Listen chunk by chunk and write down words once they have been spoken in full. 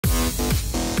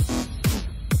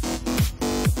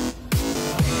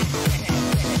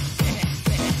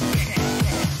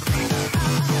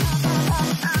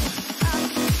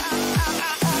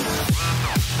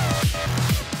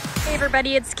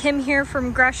everybody, it's Kim here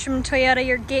from Gresham Toyota,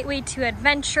 your gateway to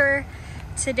adventure.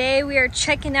 Today we are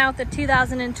checking out the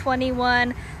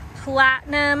 2021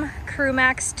 Platinum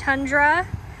Crewmax Tundra,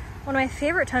 one of my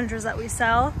favorite Tundras that we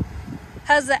sell.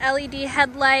 Has the LED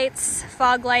headlights,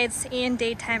 fog lights, and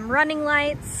daytime running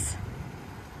lights.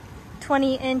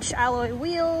 20-inch alloy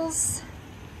wheels.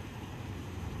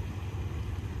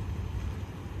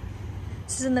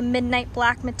 This is in the midnight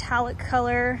black metallic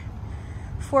color.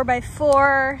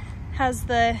 4x4, has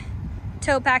the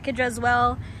tow package as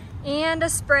well, and a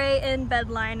spray and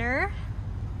bed liner.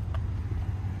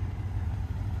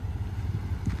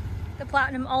 The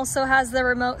Platinum also has the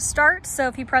remote start, so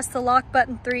if you press the lock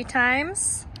button 3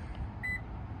 times,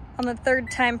 on the 3rd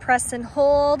time press and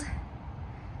hold,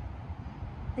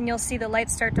 then you'll see the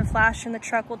lights start to flash and the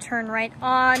truck will turn right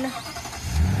on,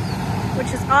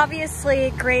 which is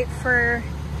obviously great for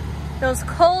those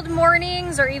cold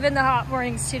mornings or even the hot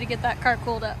mornings too, to get that car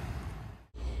cooled up.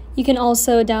 You can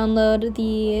also download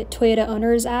the Toyota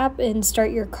Owners app and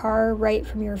start your car right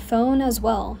from your phone as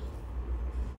well.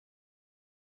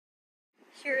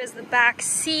 Here is the back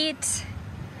seat,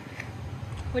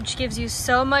 which gives you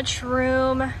so much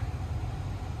room.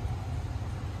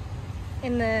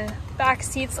 And the back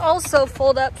seats also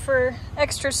fold up for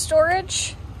extra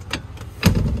storage.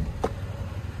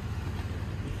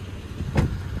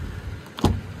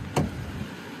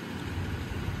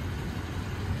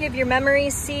 You have your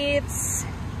memory seats,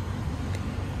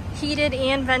 heated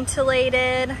and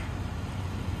ventilated,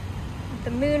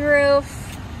 the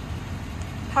moonroof,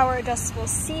 power adjustable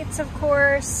seats, of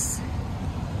course.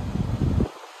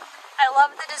 I love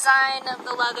the design of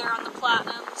the leather on the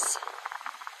Platinums,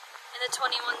 and the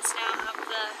 21s now have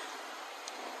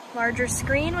the larger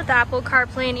screen with Apple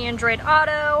CarPlay and Android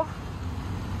Auto.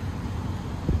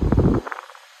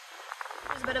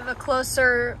 A bit of a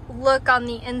closer look on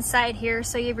the inside here.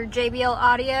 So you have your JBL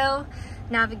audio,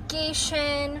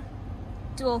 navigation,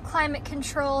 dual climate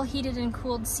control, heated and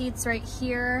cooled seats right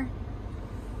here.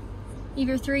 You have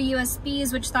your 3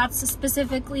 USBs, which that's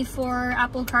specifically for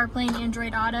Apple CarPlay and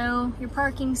Android Auto. Your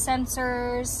parking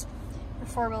sensors, your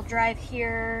 4-wheel drive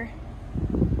here.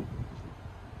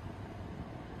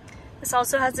 This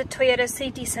also has a Toyota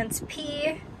Safety Sense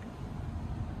P.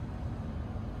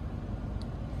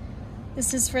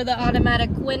 This is for the automatic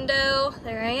window.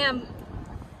 There I am.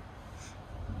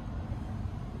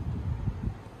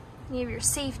 You have your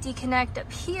safety connect up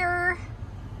here.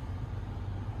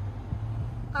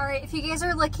 All right, if you guys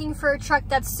are looking for a truck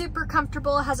that's super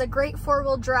comfortable, has a great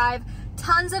 4-wheel drive,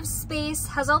 tons of space,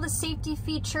 has all the safety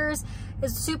features,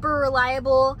 is super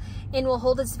reliable, and will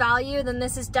hold its value, then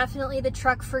this is definitely the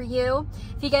truck for you.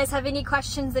 If you guys have any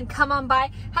questions, then come on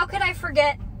by. How could I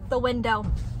forget the window?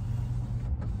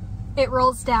 It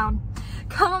rolls down.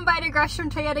 Come on by to Gresham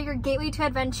Toyota, your gateway to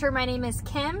adventure. My name is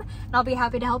Kim, and I'll be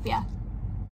happy to help you.